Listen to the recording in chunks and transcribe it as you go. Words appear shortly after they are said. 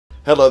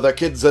Hello there,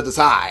 kids. It is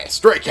I,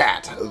 Stray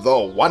Cat, the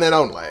one and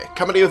only,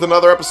 coming to you with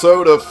another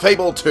episode of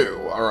Fable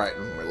 2. Alright,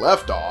 when we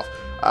left off,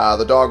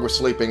 the dog was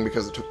sleeping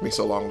because it took me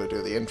so long to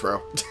do the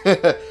intro.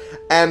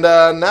 And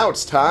now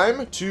it's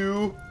time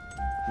to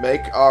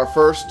make our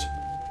first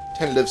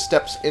tentative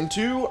steps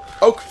into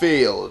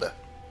Oakfield.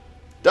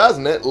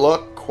 Doesn't it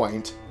look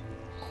quaint?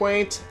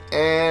 Quaint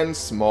and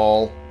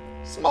small.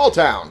 Small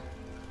town,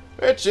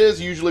 which is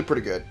usually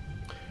pretty good.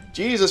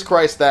 Jesus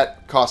Christ,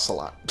 that costs a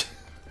lot.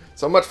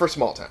 So much for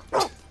small town.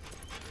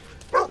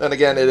 Then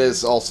again, it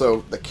is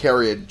also the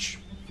carriage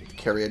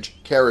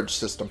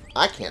system.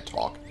 I can't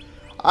talk.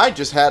 I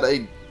just had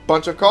a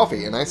bunch of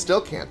coffee and I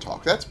still can't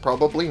talk. That's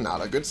probably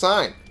not a good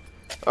sign.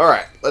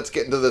 Alright, let's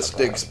get into this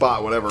dig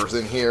spot, whatever's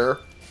in here.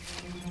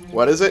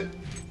 What is it?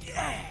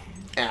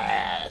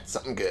 Ah, it's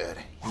something good.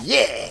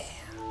 Yeah!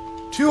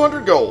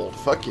 200 gold.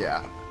 Fuck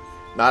yeah.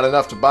 Not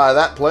enough to buy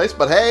that place,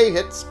 but hey,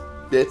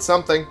 it's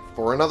something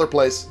for another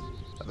place.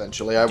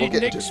 Eventually I will get to.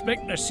 Didn't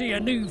expect to see a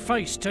new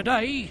face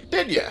today.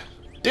 Did ya?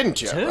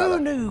 Didn't you? Two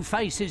new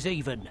faces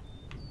even.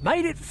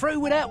 Made it through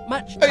without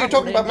much trouble. Oh, you're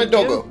talking about my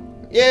doggo?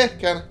 Yeah,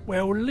 kinda.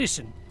 Well,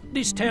 listen.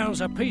 This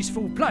town's a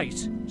peaceful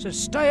place, so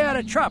stay out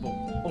of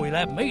trouble, or you'll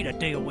have me to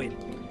deal with.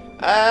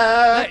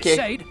 That Okay.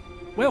 said,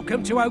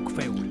 welcome to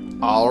Oakfield.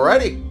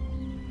 Alrighty.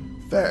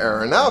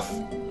 Fair enough.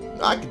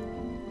 I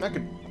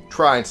could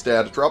try and stay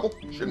out of trouble.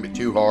 Shouldn't be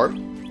too hard.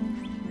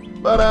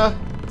 But,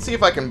 let's see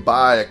if I can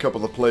buy a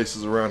couple of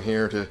places around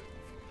here to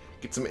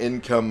get some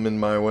income in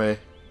my way.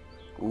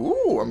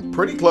 Ooh, I'm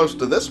pretty close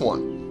to this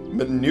one.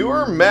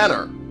 Manure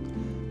Manor.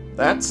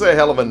 That's a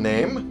hell of a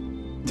name.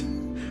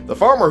 The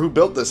farmer who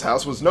built this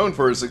house was known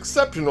for his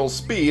exceptional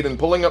speed in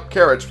pulling up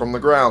carrots from the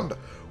ground.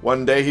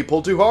 One day he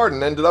pulled too hard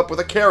and ended up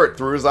with a carrot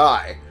through his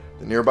eye.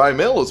 The nearby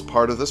mill is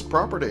part of this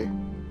property.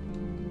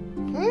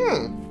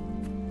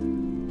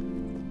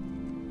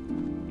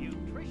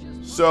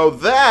 So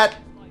that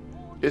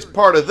is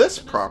part of this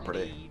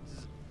property.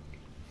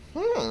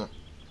 And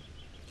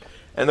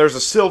there's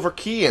a silver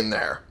key in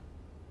there.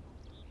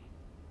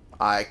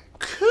 I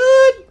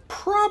could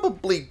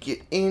probably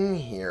get in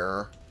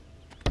here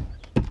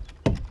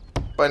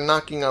by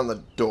knocking on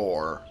the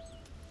door.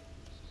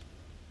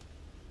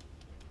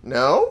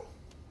 No?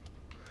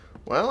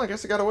 Well, I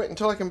guess I gotta wait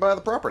until I can buy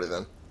the property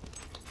then.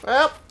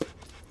 Well,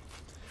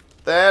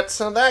 that's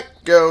how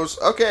that goes.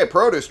 Okay,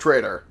 produce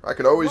trader. I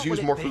could always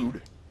use more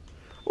food.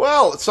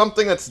 Well, it's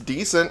something that's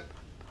decent,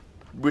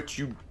 which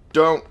you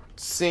don't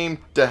seem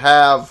to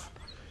have.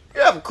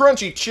 You have a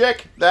crunchy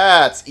chick?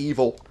 That's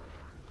evil.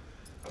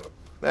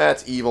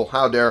 That's evil.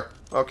 How dare.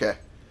 Okay.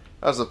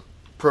 That's a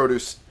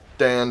produce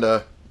stand.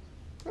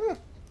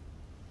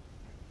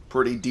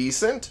 Pretty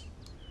decent.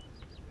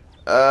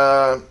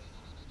 You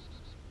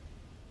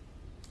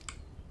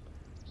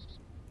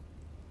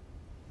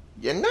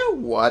know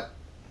what?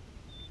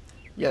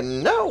 You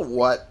know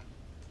what?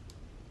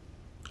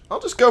 I'll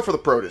just go for the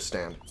produce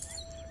stand.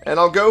 And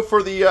I'll go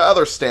for the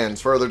other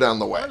stands further down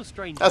the way.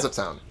 How's it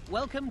sound?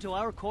 Welcome to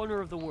our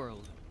corner of the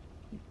world.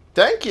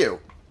 Thank you.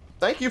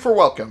 Thank you for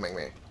welcoming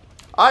me.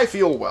 I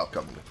feel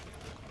welcomed.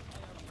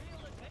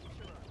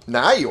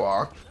 Now you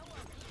are.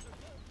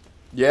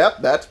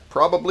 Yep, that's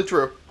probably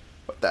true.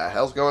 What the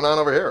hell's going on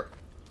over here?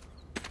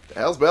 The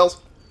hell's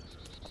bells?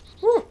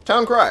 Woo,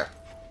 town crier.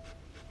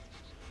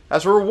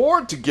 As a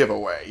reward to give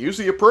away, use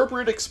the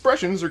appropriate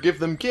expressions or give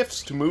them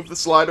gifts to move the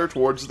slider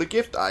towards the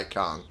gift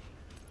icon.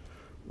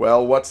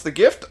 Well, what's the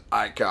gift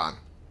icon?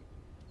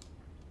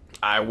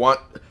 I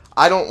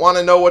don't want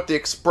to know what the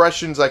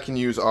expressions I can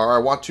use are. I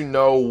want to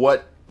know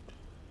what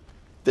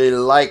they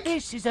like.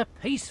 This is a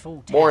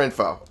peaceful town. More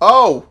info.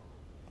 Oh!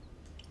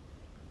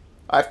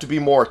 I have to be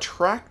more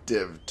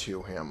attractive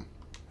to him.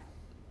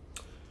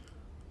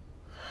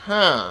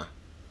 Huh.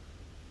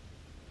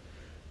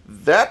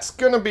 That's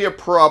gonna be a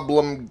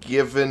problem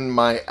given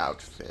my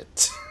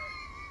outfit.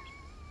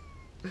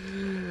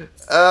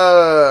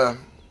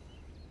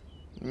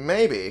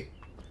 Maybe.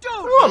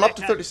 Oh, I'm up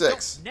to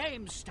 36.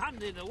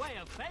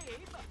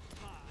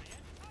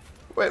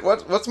 Wait,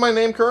 what's my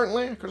name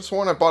currently? I could have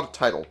sworn I bought a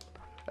title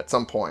at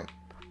some point.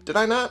 Did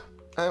I not?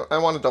 I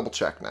want to double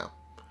check now.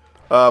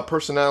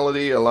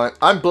 Personality, align.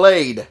 I'm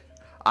Blade.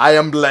 I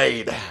am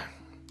Blade.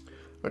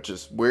 Which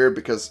is weird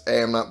because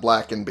A, I'm not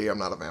black, and B, I'm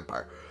not a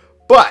vampire.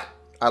 But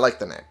I like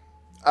the name.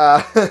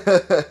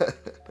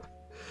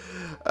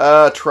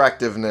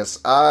 Attractiveness.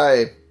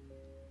 I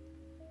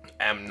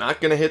am not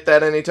going to hit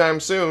that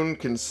anytime soon,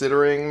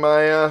 considering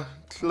my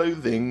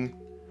clothing.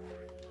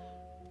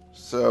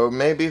 So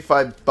maybe if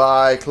I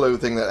buy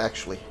clothing that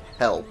actually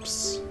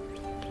helps.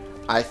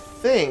 I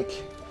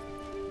think...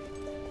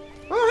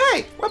 Oh,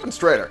 hey! Weapons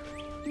trader.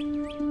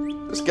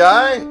 This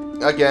guy,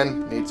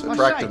 again, needs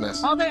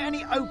attractiveness. Are there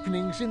any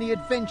openings in the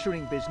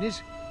adventuring business?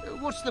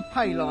 What's the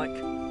pay like?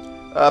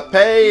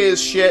 Pay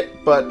is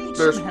shit, but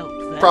there's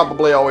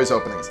probably always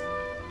openings.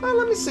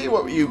 Let me see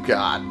what you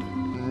got.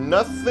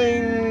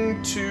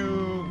 Nothing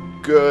too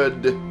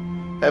good.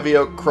 Heavy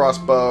oak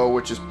crossbow,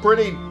 which is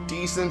pretty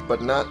decent,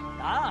 but not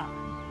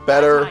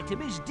better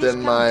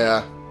than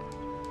my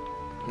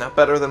Not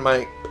better than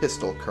my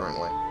pistol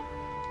currently.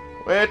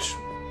 Which,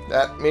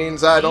 that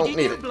means I don't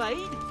need it.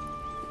 Blade?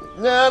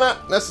 Nah,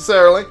 not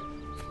necessarily.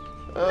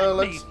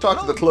 Let's talk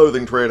to the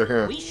clothing trader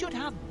here. We should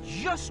have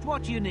just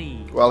what you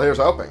need. Well, here's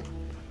hoping.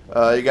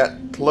 You got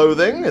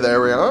clothing,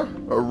 there we are.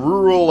 A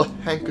rural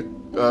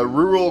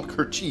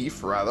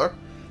kerchief, rather.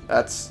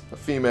 That's a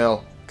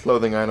female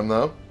clothing item,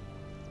 though.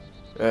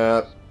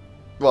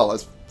 Well,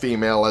 as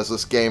female as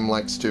this game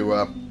likes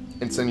to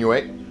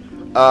insinuate.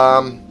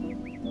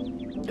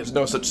 There's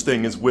no such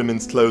thing as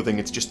women's clothing,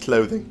 it's just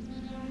clothing.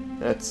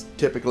 That's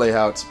typically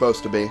how it's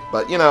supposed to be.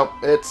 But, you know,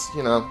 it's,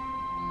 you know,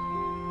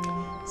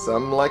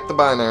 some like the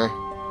binary.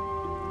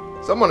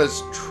 Someone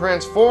has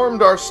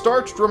transformed our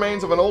starched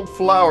remains of an old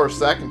flour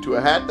sack into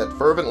a hat that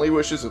fervently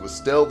wishes it was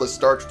still the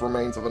starched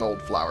remains of an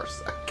old flour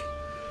sack.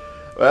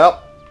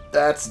 Well,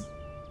 that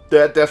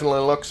definitely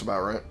looks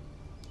about right.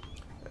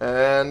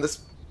 And this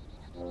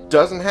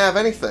doesn't have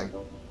anything.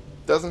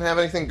 Doesn't have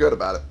anything good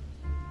about it.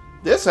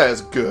 This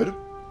has good,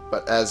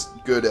 but as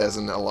good as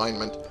an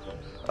alignment.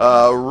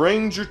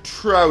 Ranger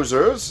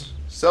trousers.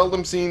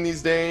 Seldom seen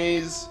these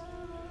days.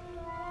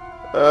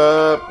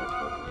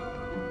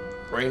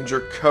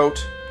 Ranger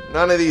coat.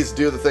 None of these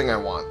do the thing I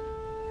want.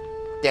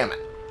 Damn it.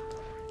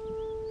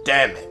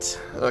 Damn it.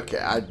 Okay,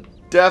 I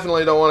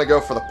definitely don't want to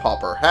go for the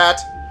pauper hat,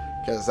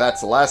 because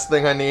that's the last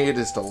thing I need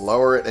is to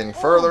lower it any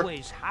further.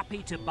 Always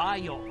happy to buy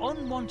your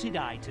unwanted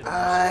items.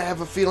 I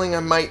have a feeling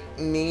I might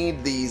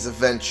need these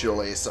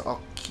eventually, so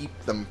I'll keep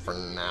them for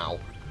now.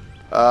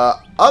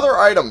 Other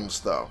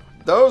items, though.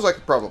 Those I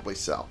could probably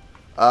sell.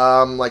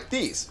 Like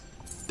these.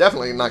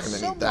 Definitely not going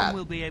to need that. Someone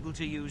will be able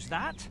to use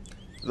that.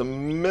 The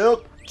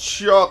milk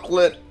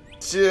chocolate,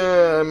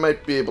 I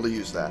might be able to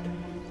use that.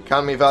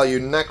 Economy value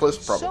necklace,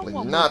 probably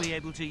Someone not. will be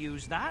able to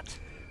use that.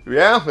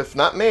 Yeah, if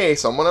not me,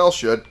 someone else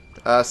should.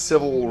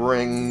 Civil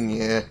ring,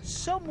 yeah.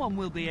 Someone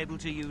will be able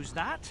to use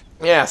that.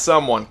 Yeah,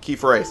 someone. Key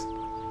phrase.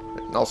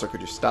 And also,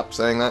 could you stop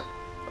saying that?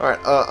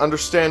 Alright,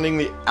 understanding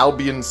the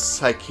Albion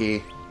psyche.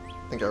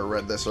 I think I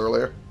read this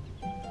earlier.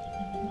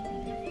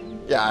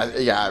 Yeah,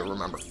 I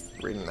remember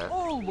reading that.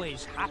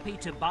 Always happy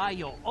to buy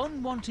your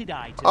unwanted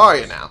items. Are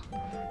you now?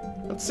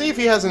 Let's see if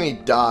he has any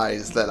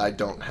dyes that I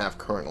don't have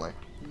currently.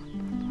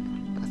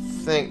 I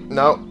think...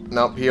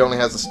 Nope, he only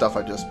has the stuff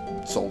I just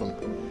sold him.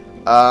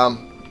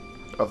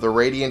 Of the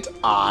Radiant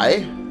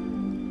Eye.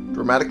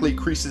 Dramatically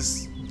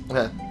increases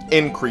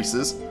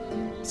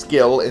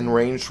skill in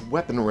ranged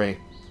weaponry.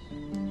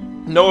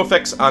 No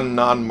effects on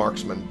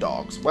non-marksman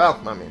dogs.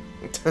 Well, I mean,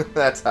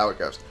 that's how it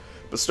goes.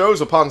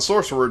 Bestows upon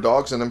sorcerer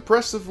dogs an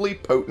impressively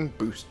potent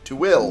boost to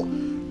will.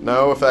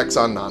 No effects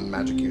on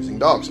non-magic using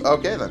dogs.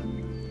 Okay, then.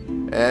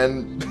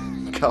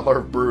 And color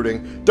of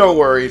brooding. Don't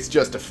worry, it's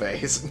just a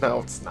phase. No,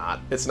 it's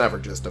not. It's never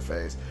just a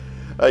phase.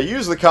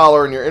 Use the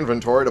collar in your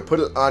inventory to put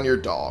it on your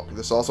dog.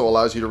 This also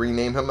allows you to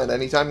rename him at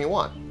any time you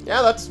want.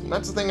 Yeah, that's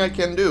the thing I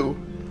can do.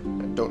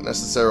 I don't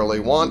necessarily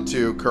want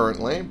to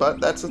currently, but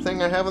that's the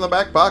thing I have in the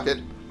back pocket.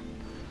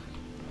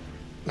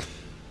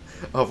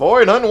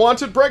 Avoid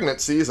unwanted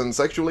pregnancies and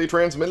sexually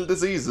transmitted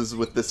diseases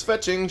with this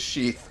fetching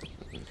sheath.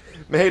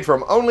 Made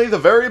from only the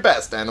very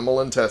best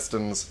animal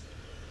intestines.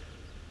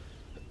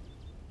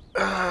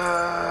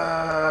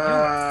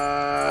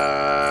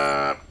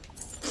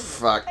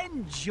 Fuck.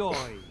 Enjoy.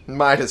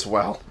 Might as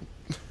well.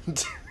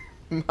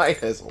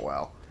 Might as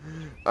well.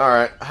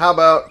 Alright, how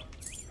about...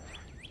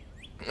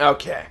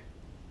 Okay.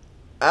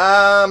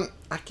 I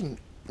can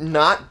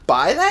not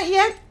buy that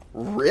yet?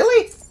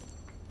 Really?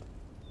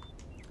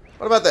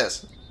 What about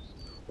this?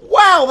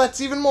 Wow,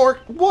 that's even more...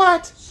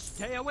 What?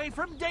 Stay away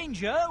from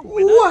danger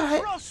with What?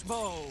 a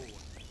crossbow.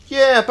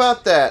 Yeah,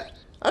 about that.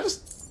 I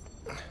just...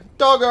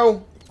 Doggo,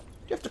 you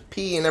have to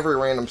pee in every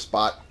random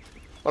spot.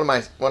 What am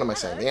I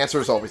saying? The answer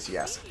is always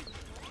yes.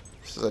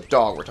 This is a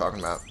dog we're talking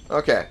about.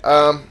 Okay,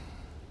 I'm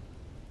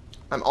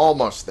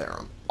almost there.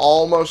 I'm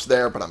almost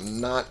there, but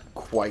I'm not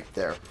quite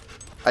there.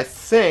 I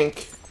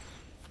think,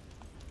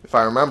 if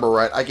I remember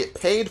right, I get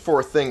paid for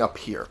a thing up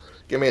here.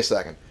 Give me a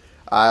second.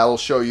 I'll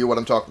show you what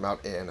I'm talking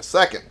about in a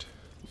second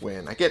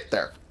when I get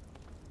there.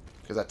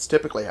 Because that's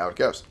typically how it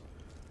goes.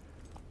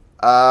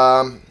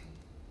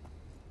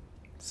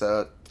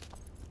 So,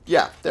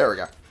 yeah, there we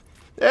go.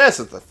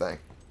 This is the thing.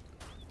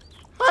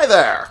 Hi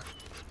there!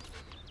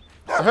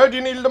 I heard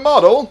you needed a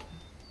model.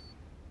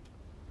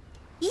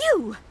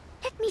 You!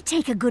 Let me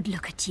take a good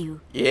look at you.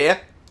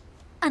 Yeah?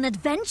 An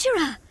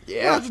adventurer?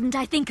 Yeah. Why didn't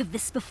I think of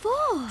this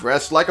before?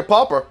 Dressed like a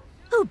pauper.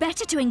 Who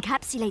better to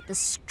encapsulate the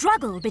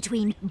struggle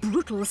between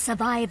brutal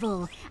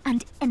survival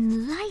and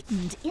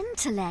enlightened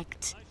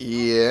intellect?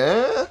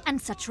 Yeah?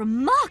 And such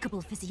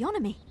remarkable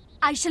physiognomy.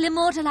 I shall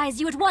immortalize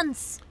you at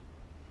once.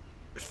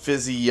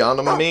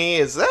 Physiognomy?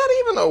 Is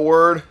that even a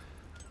word?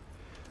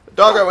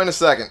 Doggo, in a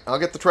second. I'll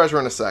get the treasure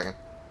in a second.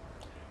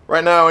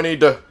 Right now I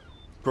need to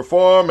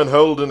perform and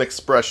hold an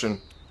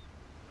expression.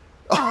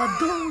 Our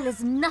goal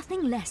is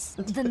nothing less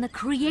than the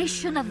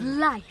creation of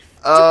life.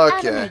 To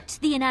Okay. animate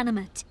the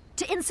inanimate.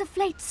 To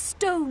insufflate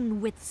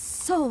stone with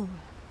soul.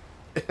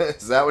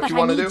 Is that what But you I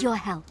want to need do? your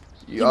help.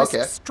 You Okay.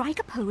 must strike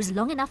a pose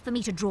long enough for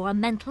me to draw a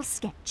mental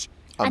sketch.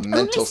 A and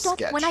mental only stop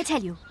sketch. when I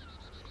tell you.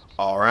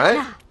 All right.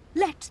 Now,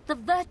 let the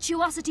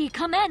virtuosity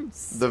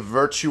commence. The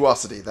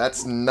virtuosity.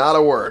 That's not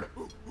a word.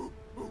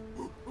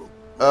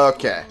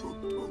 Okay.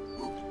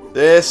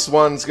 This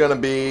one's gonna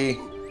be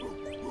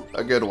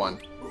a good one.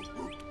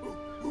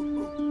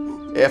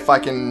 If I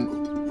can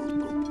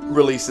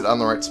release it on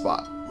the right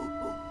spot.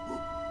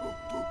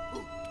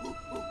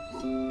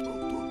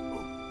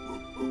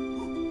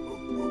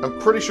 I'm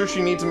pretty sure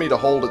she needs me to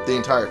hold it the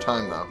entire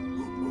time, though.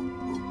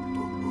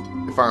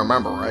 If I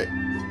remember right.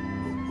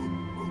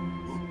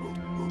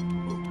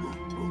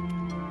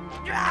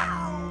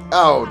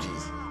 Oh,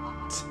 jeez.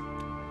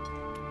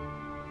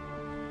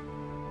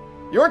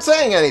 You weren't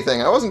saying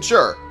anything. I wasn't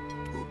sure.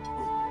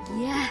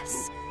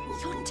 Yes,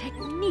 your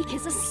technique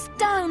is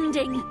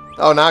astounding.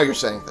 Oh, now you're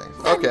saying things.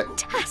 Okay.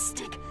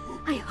 Fantastic.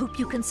 I hope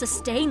you can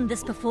sustain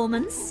this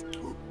performance.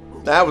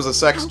 That was a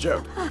sex How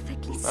joke.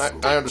 perfectly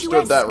I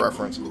understood that statuesque.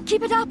 reference.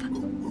 Keep it up.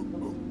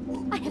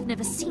 I have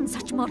never seen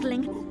such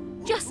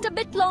modeling. Just a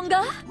bit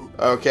longer.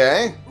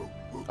 Okay.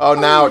 Oh,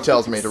 now it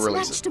tells you me to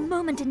release snatched it. a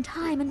moment in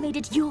time and made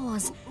it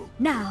yours.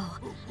 Now,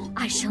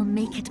 I shall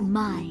make it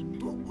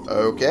mine.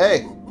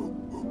 Okay.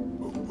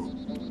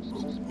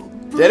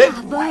 Did it?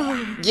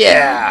 Bravo.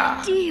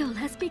 Yeah! The deal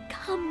has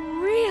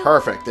become real.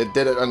 Perfect. It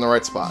did it on the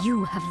right spot.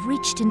 You have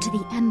reached into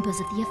the embers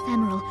of the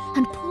ephemeral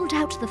and pulled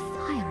out the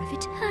fire of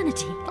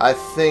eternity. I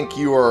think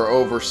you are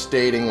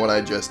overstating what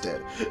I just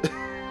did.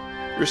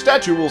 Your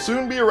statue will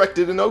soon be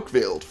erected in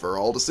Oakfield for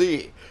all to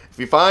see. If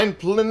you find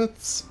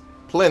plinths...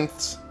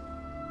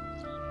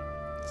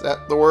 Is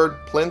that the word?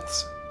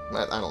 Plinths?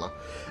 I don't know.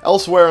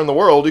 Elsewhere in the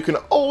world, you can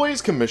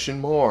always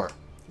commission more.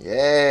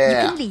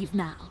 Yeah. You can leave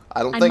now.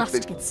 I don't I think must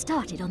that- get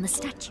started on the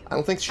statue. I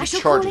don't think she I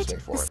shall call charges it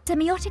me for the it.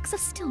 semiotics of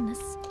stillness.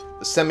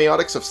 The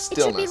semiotics of It should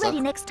stillness. be ready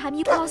huh? next time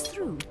you pass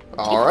through.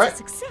 All if right.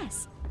 It's a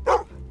success.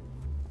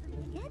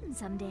 Again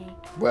someday.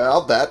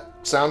 Well, that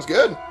sounds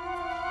good.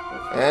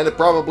 And it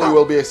probably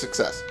will be a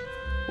success.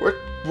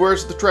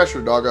 Where's the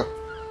treasure, doggo?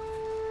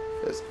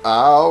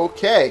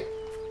 Okay.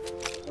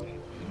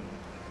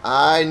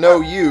 I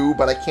know you,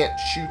 but I can't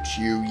shoot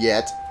you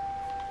yet.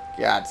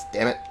 God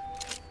damn it.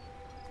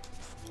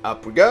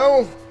 Up we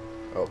go.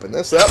 Open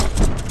this up.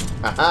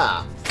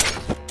 Haha.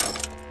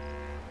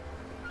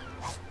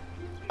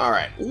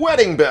 Alright,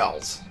 wedding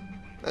bells.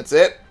 That's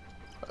it.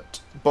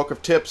 A book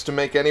of tips to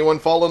make anyone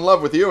fall in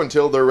love with you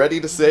until they're ready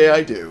to say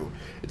I do.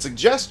 It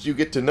suggests you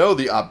get to know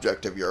the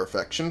object of your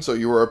affection so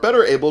you are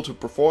better able to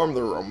perform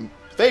their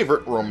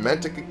favorite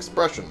romantic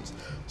expressions,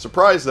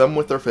 surprise them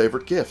with their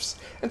favorite gifts,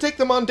 and take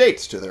them on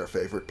dates to their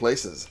favorite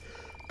places.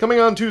 Coming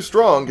on too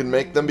strong can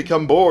make them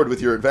become bored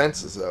with your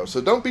advances, though,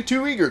 so don't be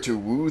too eager to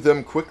woo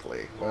them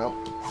quickly.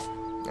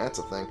 Well, that's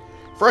a thing.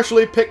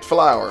 Freshly picked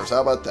flowers,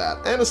 how about that?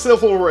 And a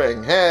silver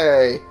ring,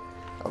 hey!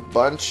 A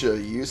bunch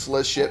of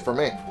useless shit for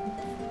me.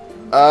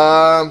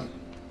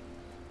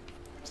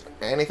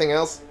 Anything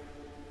else?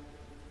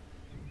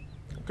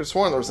 I could have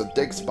sworn there was a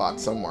dig spot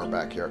somewhere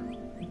back here.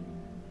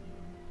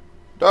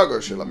 Doggo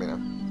should let me know.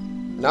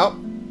 Nope.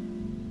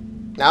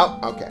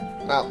 Nope, okay.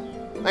 Well,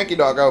 thank you,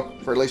 Doggo,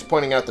 for at least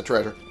pointing out the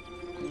treasure.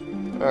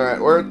 Alright,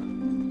 where...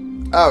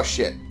 Oh,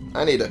 shit.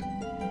 I need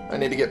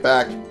to get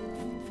back.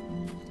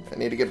 I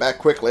need to get back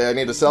quickly. I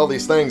need to sell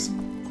these things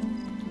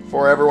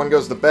before everyone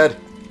goes to bed.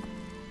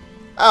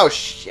 Oh,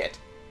 shit.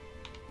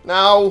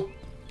 No.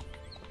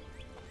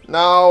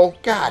 No.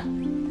 God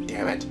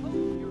damn it.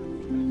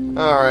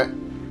 Alright.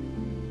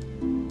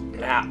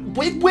 Ah,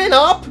 it went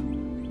up?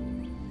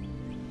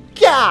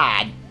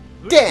 God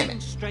damn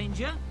Greetings, it.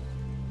 stranger.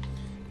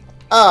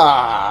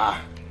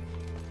 Ah.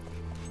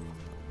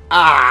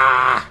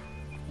 Ah.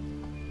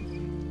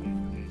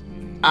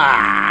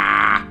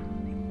 Ah.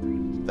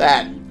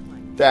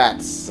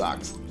 That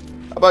sucks.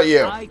 How about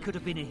you? I could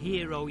have been a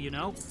hero, you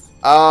know.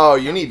 Oh,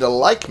 you need to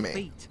like me.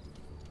 Feet.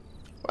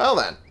 Well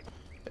then,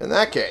 in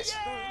that case,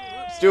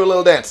 let's do a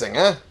little dancing,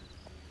 huh?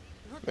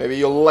 Maybe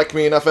you'll like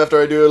me enough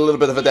after I do a little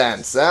bit of a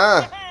dance,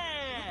 huh?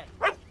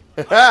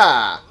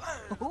 Ha!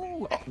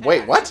 Ooh,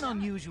 Wait, what? That's an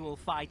unusual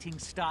fighting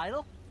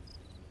style.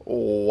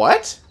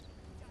 What?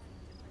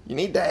 You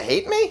need to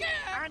hate me?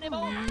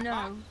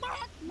 No,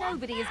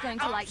 nobody is going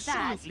to like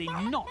that. Absolutely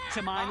not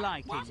to my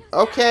liking.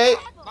 Okay,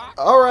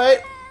 alright.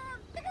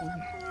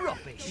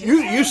 Rubbish.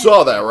 You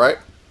saw that, right?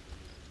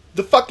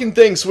 The fucking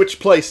thing switched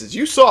places.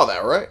 You saw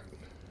that, right?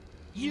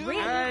 You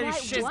Really? I Right,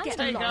 should what?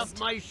 take Lost. off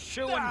my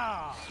shoe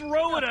and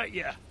throw it at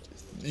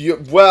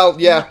you. Well,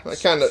 yeah, I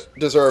kind of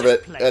deserve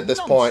it at this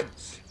point.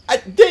 I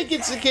think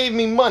it's it gave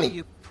me money.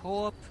 You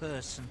poor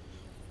person.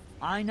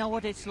 I know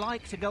what it's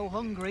like to go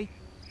hungry.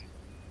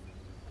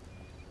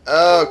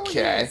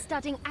 Okay.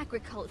 Studying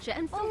agriculture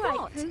and for All right,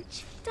 what?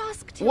 Pooch.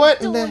 Dusk till What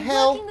in dawn, the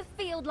hell? working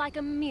the field like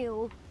a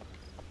mule.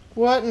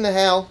 What in the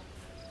hell?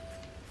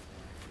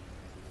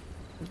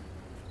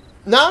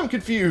 Now I'm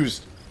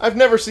confused. I've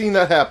never seen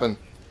that happen.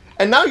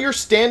 And now you're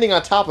standing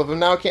on top of him.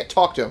 Now I can't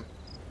talk to him.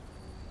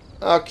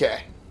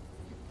 Okay.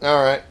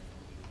 Alright.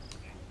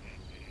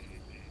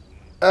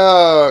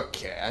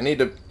 Okay, I need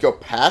to go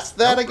past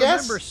that, I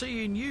guess? Remember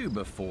seeing you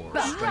before,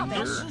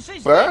 stranger.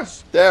 Where?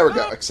 There we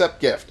go. Accept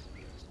gift.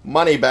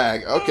 Money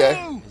bag.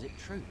 Okay.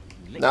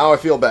 Now I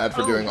feel bad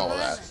for doing all of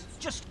that.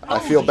 I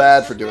feel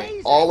bad for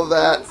doing all of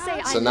that.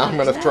 So now I'm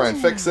going to try and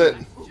fix it.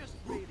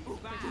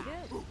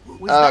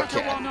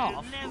 Okay.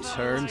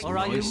 Turns Or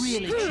are you nice.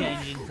 really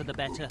changing for the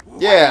better?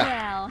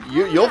 Yeah.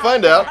 You'll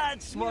find out.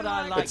 That's what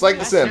I like. It's like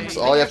The Sims.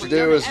 All you have to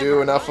do is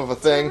do enough of a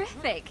thing,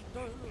 Terrific.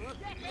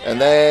 and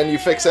then you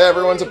fix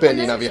everyone's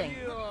opinion of you.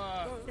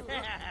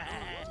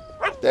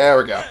 There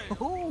we go.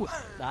 Ooh,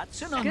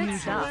 that's an unusual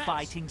stuff.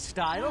 fighting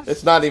style.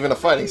 It's not even a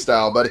fighting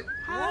style, buddy.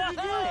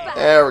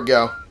 There we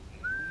go.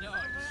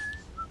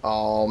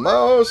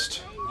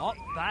 Almost. Not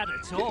bad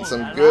at all. Getting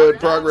some I good like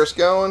progress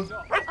going.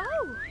 Oh,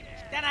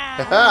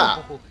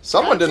 Haha!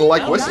 Someone didn't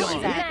like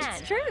whistling.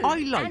 that's true. I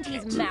like and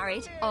he's it.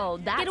 married. Oh,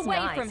 that's Get away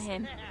nice. from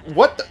him.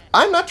 What?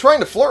 I'm not trying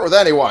to flirt with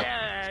anyone.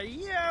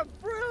 Yeah,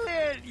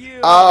 brilliant, you.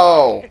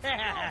 Oh.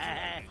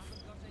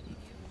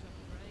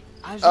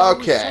 As I was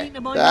Okay, saying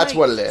to my that's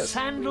what it mates, is.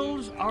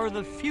 Sandals are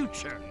the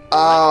future.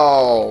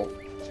 Oh.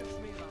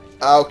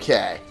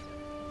 Okay.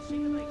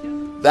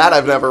 That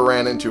I've never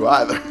ran into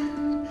either.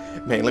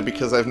 Mainly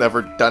because I've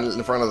never done it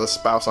in front of the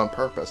spouse on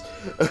purpose.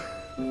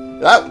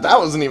 That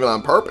wasn't even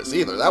on purpose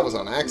either. That was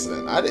on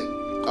accident. I didn't.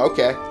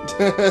 Okay.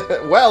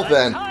 Well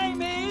then.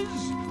 Time is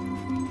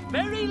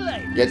very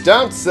late. You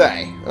don't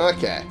say.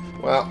 Okay.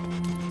 Well.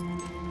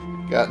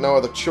 Got no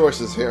other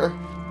choices here.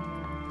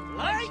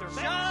 Lights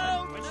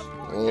out.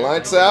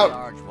 Lights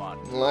out.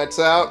 Lights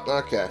out.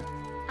 Okay.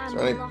 I'm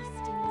Sorry. lost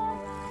in your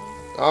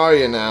eyes. Are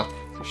you now?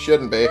 You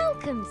shouldn't be.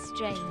 Welcome,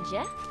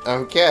 stranger.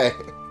 Okay.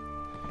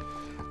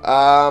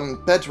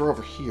 Beds were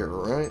over here,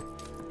 right?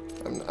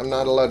 I'm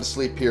not allowed to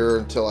sleep here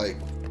until I,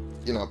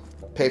 you know,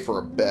 pay for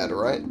a bed,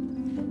 right?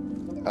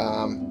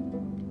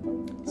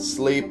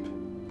 Sleep.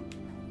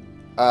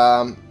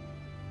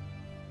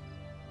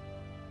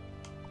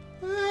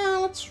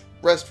 Let's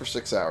rest for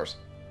 6 hours.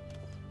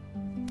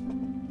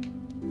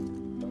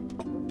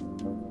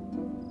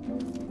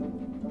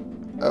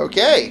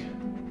 Okay.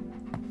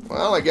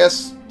 Well, I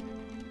guess.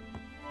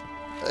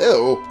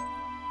 Ew.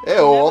 Ew,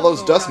 all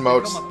those dust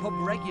motes. Become a pub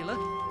regular.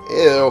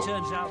 Ew.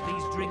 Turns out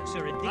these drinks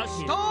are addictive.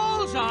 The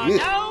stalls are Ew.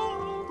 down.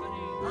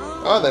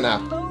 Oh, they're now.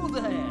 Hello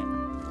there.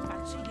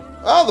 Fancy hearing?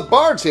 Oh, the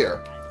bard's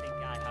here. I think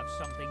I have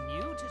something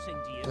new to sing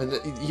to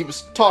you. And he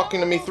was talking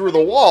to me through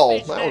the wall.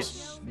 That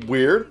was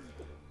weird.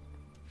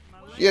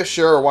 Yeah,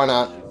 sure, why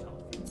not?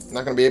 I'm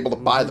not gonna be able to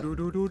buy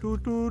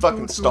the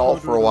fucking stall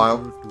for a while.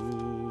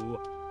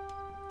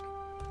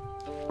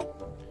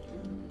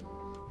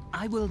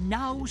 I will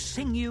now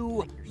sing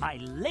you my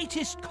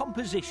latest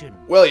composition.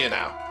 Will you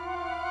now?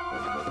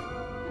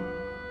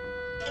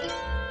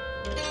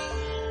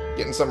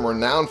 Getting some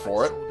renown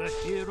for it. So the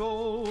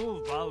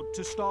hero vowed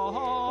to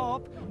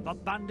stop the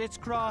bandits'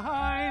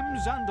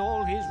 crimes and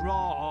all his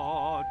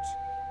rot.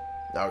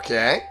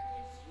 Okay.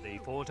 They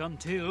fought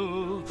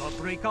until the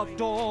break of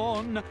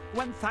dawn,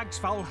 when Thag's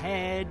foul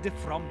head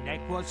from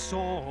neck was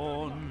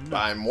sawn.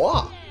 By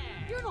moi.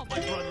 You're not my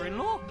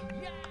brother-in-law.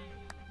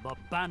 The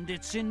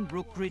bandits in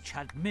Brookridge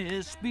had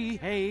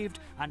misbehaved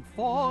and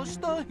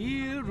forced the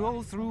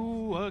hero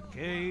through a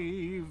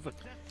cave.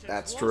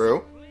 That's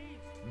true.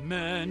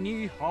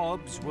 Many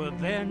hobs were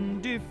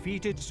then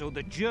defeated, so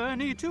the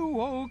journey to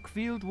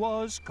Oakfield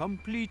was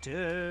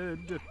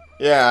completed.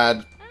 Yeah,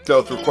 I'd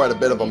go through quite a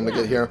bit of them to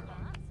get here.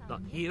 The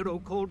hero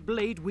called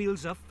Blade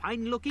wields a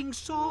fine-looking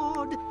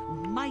sword,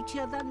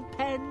 mightier than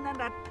pen and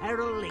at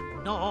peril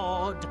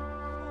ignored.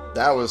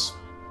 That was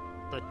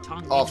The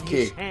tongue Off in key.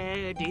 his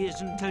head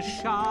isn't as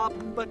sharp,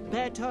 but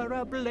better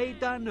a blade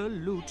than a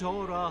lute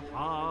or a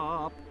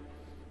harp.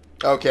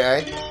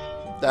 okay.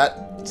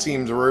 That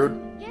seems rude.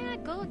 Yeah,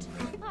 good.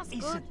 That's He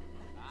good. said,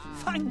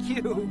 "Thank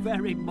you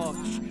very much.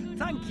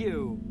 Thank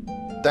you.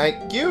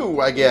 Thank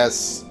you, I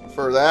guess,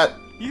 for that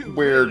You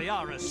weird really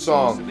are a source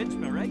song. of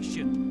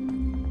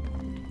inspiration.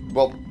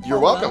 Well, you're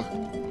Oh, well. welcome.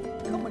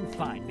 Come and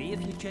find me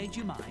if you change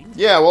your mind."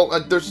 Yeah, well,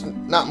 there's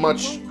not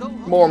much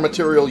more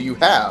material you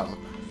have.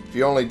 If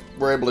you only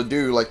were able to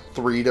do, like,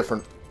 3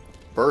 different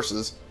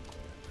verses.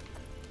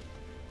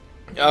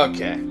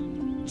 Okay.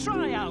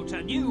 Try out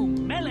a new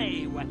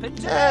melee weapon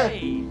Eh,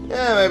 today.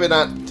 yeah, maybe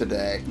not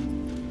today.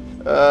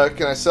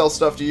 Can I sell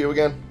stuff to you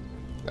again?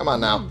 Come on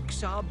now.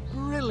 Monks are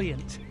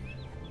brilliant.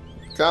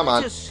 Come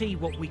on. Just see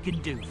what we can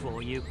do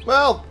for you.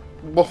 Well,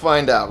 we'll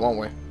find out, won't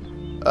we?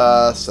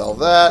 Sell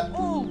that.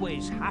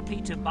 Always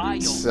happy to buy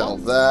your Sell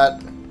wants.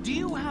 that. Do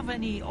you have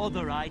any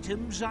other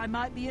items I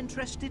might be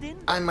interested in?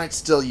 I might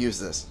still use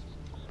this.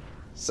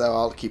 So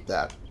I'll keep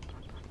that.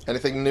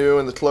 Anything new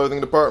in the clothing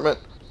department?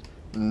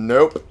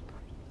 Nope.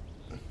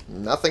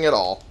 Nothing at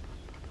all.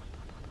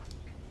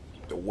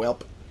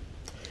 Welp.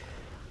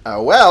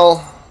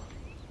 Well.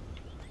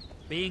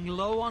 Being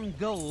low on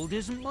gold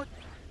isn't much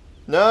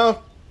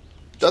No.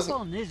 Doesn't.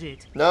 fun, is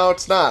it? No,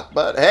 it's not.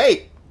 But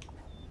hey.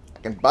 I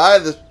can buy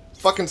the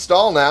fucking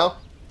stall now.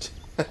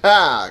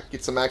 Haha.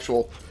 Get some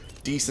actual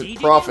decent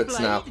Needing a profits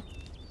now. blade?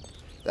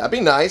 That'd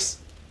be nice.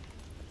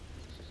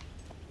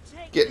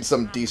 Getting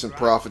some decent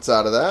profits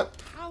out of that.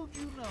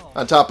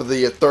 On top of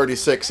the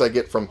 36 I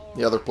get from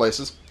the other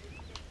places.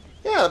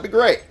 Yeah, that'd be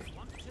great.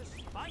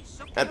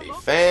 That'd be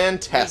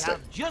fantastic.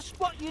 Just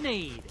what you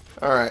need.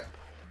 Alright.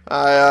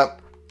 I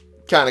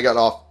kind of got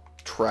off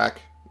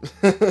track.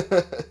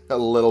 A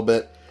little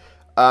bit.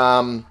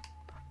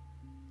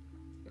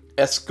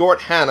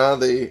 Escort Hannah,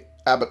 the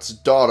abbot's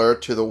daughter,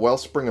 to the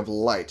Wellspring of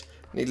Light.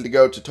 Needed to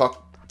go to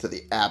talk to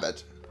the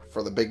abbot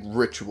for the big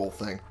ritual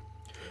thing.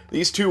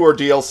 These two are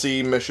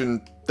DLC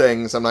mission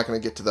things. I'm not going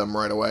to get to them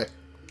right away.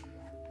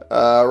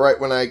 Right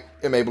when I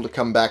am able to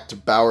come back to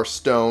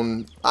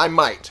Bowerstone, I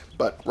might.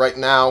 But right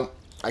now,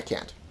 I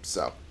can't.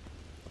 So,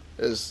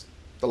 is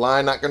the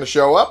line not going to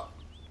show up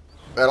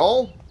at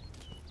all?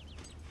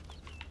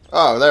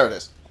 Oh, there it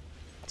is.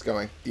 It's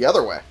going the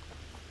other way.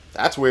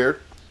 That's weird.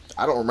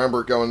 I don't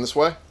remember it going this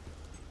way.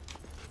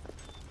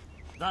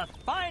 The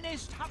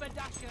finest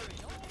haberdasher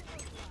in all the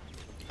land.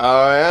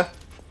 Oh, yeah?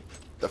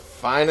 The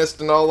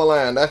finest in all the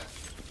land, eh?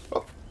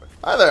 Oh,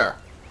 hi there.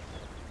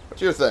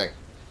 What's your thing?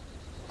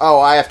 Oh,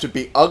 I have to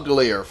be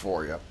uglier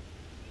for you.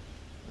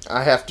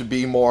 I have to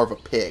be more of a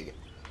pig.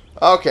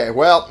 Okay,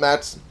 well,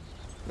 that's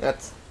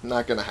not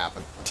going to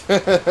happen.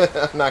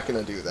 I'm not going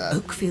to do that.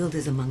 Oakfield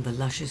is among the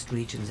lushest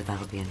regions of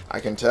Albion. I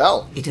can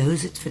tell. It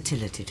owes its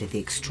fertility to the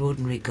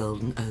extraordinary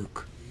golden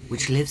oak,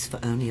 which lives for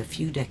only a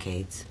few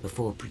decades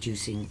before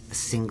producing a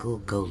single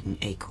golden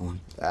acorn.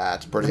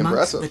 That's pretty the monks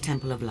impressive. of the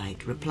Temple of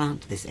Light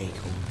replant this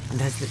acorn,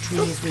 and as the tree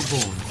is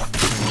reborn, all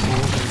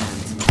the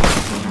lands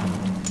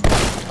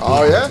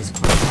Oh, yeah? is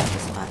quite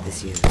nervous about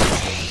this year.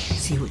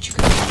 See what you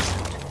can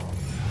find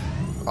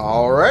out.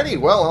 Alrighty,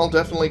 well, I'll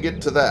definitely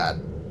get to that.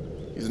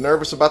 He's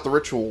nervous about the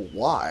ritual.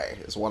 Why,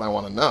 is what I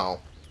want to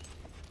know.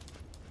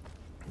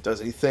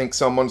 Does he think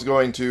someone's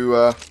going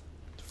to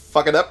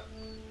fuck it up?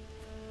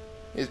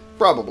 He's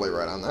probably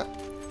right on that.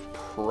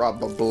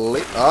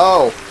 Probably.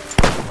 Oh!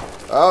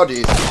 Oh,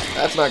 geez.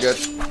 That's not good.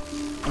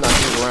 Not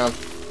these around.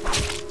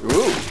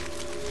 Ooh.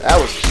 That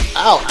was...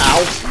 Ow, ow,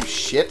 you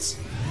shits.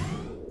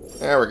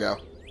 There we go.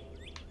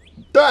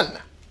 Done!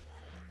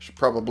 Should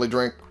probably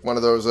drink one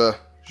of those,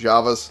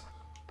 Javas.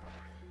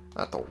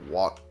 Not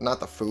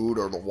the food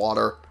or the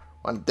water.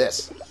 On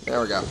this.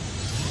 There we go.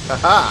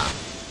 Haha!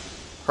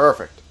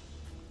 Perfect.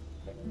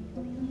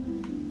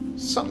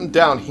 Something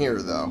down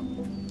here, though.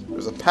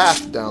 There's a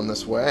path down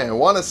this way. I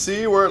want to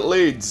see where it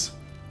leads.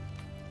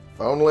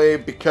 If only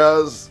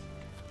because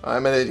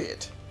I'm an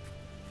idiot.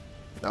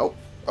 Nope.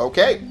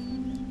 Okay.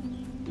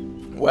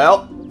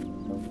 Well,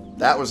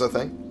 that was a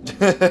thing.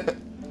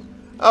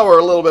 Oh, we're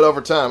a little bit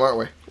over time, aren't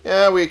we?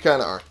 Yeah, we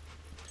kind of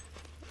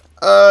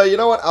are. You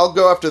know what? I'll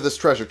go after this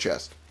treasure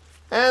chest.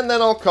 And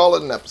then I'll call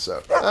it an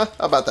episode. How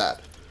about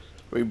that?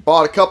 We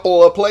bought a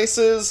couple of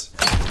places.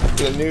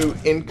 Get a new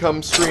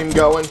income stream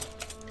going.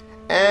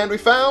 And we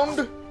found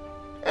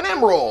an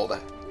emerald.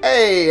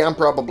 Hey, I'm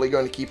probably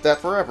going to keep that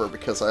forever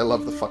because I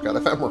love the fuck out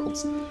of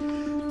emeralds.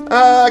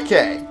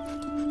 Okay.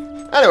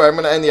 Anyway, I'm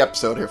going to end the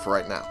episode here for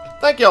right now.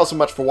 Thank you all so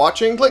much for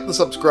watching. Click the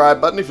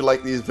subscribe button if you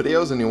like these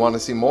videos and you want to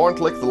see more, and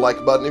click the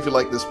like button if you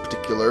like this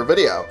particular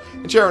video.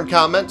 And share and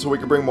comment so we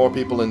can bring more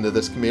people into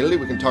this community.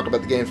 We can talk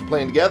about the games we're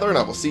playing together, and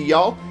I will see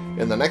y'all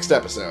in the next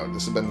episode.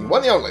 This has been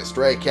one and only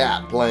Stray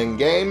Cat, playing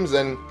games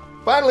and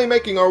finally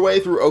making our way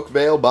through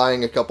Oakvale,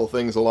 buying a couple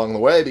things along the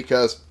way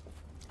because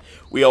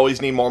we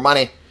always need more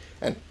money.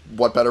 And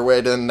what better way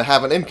than to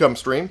have an income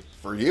stream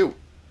for you?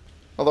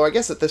 Although I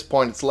guess at this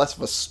point it's less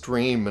of a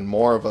stream and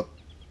more of a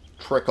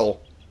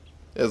trickle.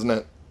 Isn't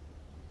it?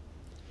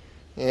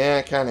 Yeah,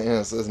 it kind of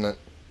is, isn't it?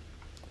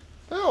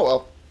 Oh,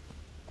 well.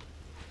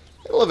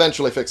 It'll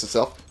eventually fix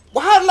itself.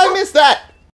 How did I miss that?